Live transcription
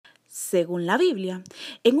Según la Biblia,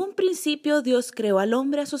 en un principio Dios creó al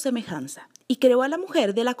hombre a su semejanza y creó a la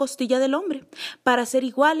mujer de la costilla del hombre para ser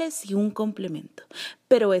iguales y un complemento.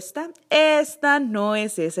 Pero esta no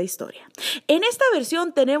es esa historia. En esta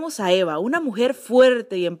versión tenemos a Eva, una mujer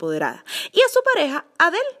fuerte y empoderada, y a su pareja,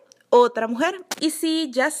 Adel, otra mujer. Y sí,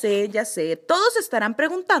 ya sé, todos estarán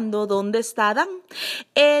preguntando dónde está Adán.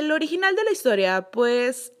 El original de la historia,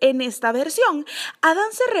 pues en esta versión,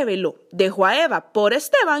 Adán se rebeló, dejó a Eva por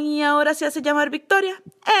Esteban y ahora se hace llamar Victoria.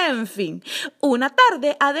 En fin, una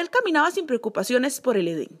tarde Adel caminaba sin preocupaciones por el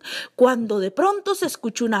Edén, cuando de pronto se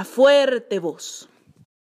escuchó una fuerte voz.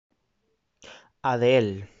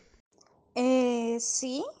 Adel,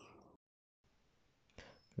 Sí.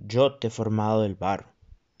 yo te he formado del barro,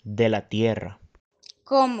 de la tierra.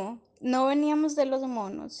 ¿Cómo? No veníamos de los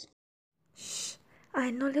monos. A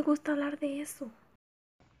él no le gusta hablar de eso.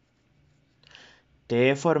 Te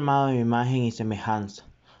he formado a mi imagen y semejanza.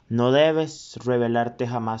 No debes rebelarte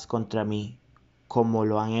jamás contra mí, como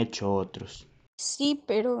lo han hecho otros. Sí,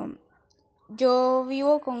 pero yo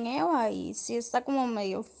vivo con Eva y sí está como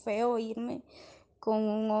medio feo irme con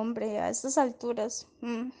un hombre a estas alturas.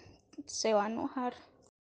 Se va a enojar.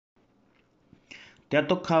 Te ha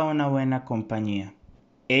tocado una buena compañía.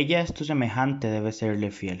 Ella es tu semejante, debe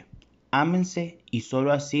serle fiel. Ámense y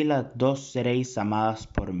sólo así las dos seréis amadas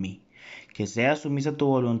por mí. Que sea sumisa tu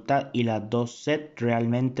voluntad y las dos sed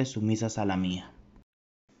realmente sumisas a la mía.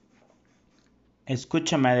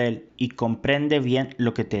 Escúchame, Adel, y comprende bien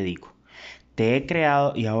lo que te digo. Te he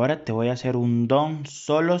creado y ahora te voy a hacer un don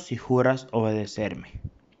solo si juras obedecerme.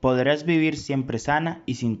 Podrás vivir siempre sana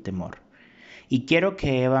y sin temor. Y quiero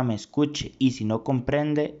que Eva me escuche, y si no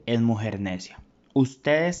comprende, es mujer necia.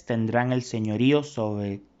 Ustedes tendrán el señorío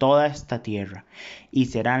sobre toda esta tierra, y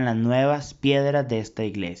serán las nuevas piedras de esta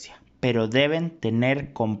iglesia, pero deben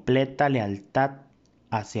tener completa lealtad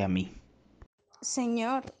hacia mí.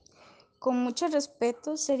 Señor, con mucho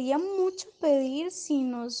respeto, sería mucho pedir si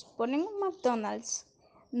nos ponen un McDonald's.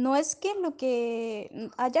 No es que lo que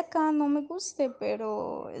haya acá no me guste,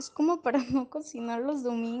 pero es como para no cocinar los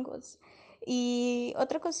domingos. Y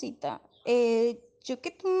otra cosita, yo que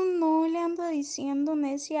tú no le ando diciendo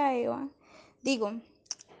necia a Eva, digo,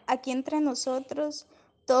 aquí entre nosotros,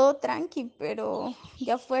 todo tranqui, pero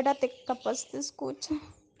ya afuera te capaz te escucha.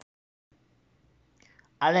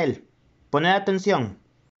 Adel, poned atención.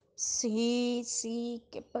 Sí,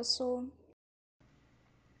 ¿qué pasó?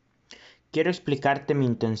 Quiero explicarte mi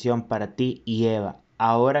intención para ti y Eva,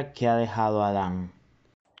 ahora que ha dejado a Adán.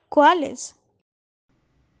 ¿Cuáles?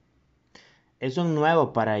 Es un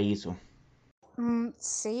nuevo paraíso.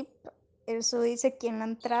 Sí, eso dice aquí en la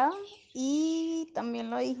entrada y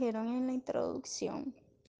también lo dijeron en la introducción.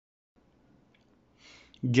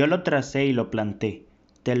 Yo lo tracé y lo planté.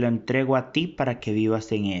 Te lo entrego a ti para que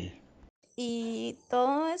vivas en él. ¿Y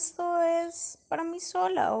todo esto es para mí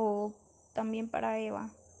sola o también para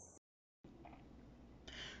Eva?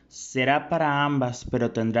 Será para ambas,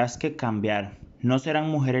 pero tendrás que cambiar. No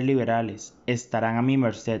serán mujeres liberales, estarán a mi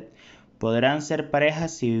merced. Podrán ser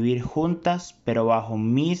parejas y vivir juntas, pero bajo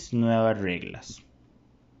mis nuevas reglas.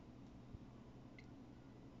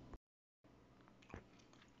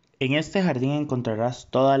 En este jardín encontrarás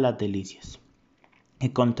todas las delicias.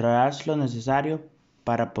 Encontrarás lo necesario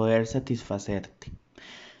para poder satisfacerte.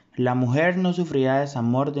 La mujer no sufrirá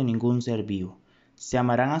desamor de ningún ser vivo. Se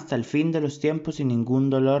amarán hasta el fin de los tiempos sin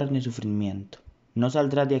ningún dolor ni sufrimiento. No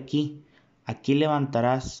saldrás de aquí. Aquí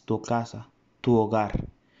levantarás tu casa, tu hogar.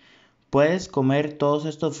 Puedes comer todos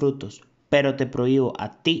estos frutos, pero te prohíbo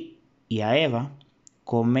a ti y a Eva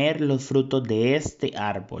comer los frutos de este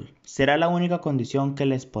árbol. Será la única condición que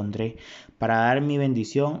les pondré para dar mi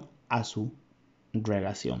bendición a su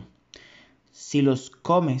relación. Si los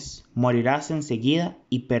comes, morirás enseguida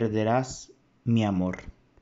y perderás mi amor.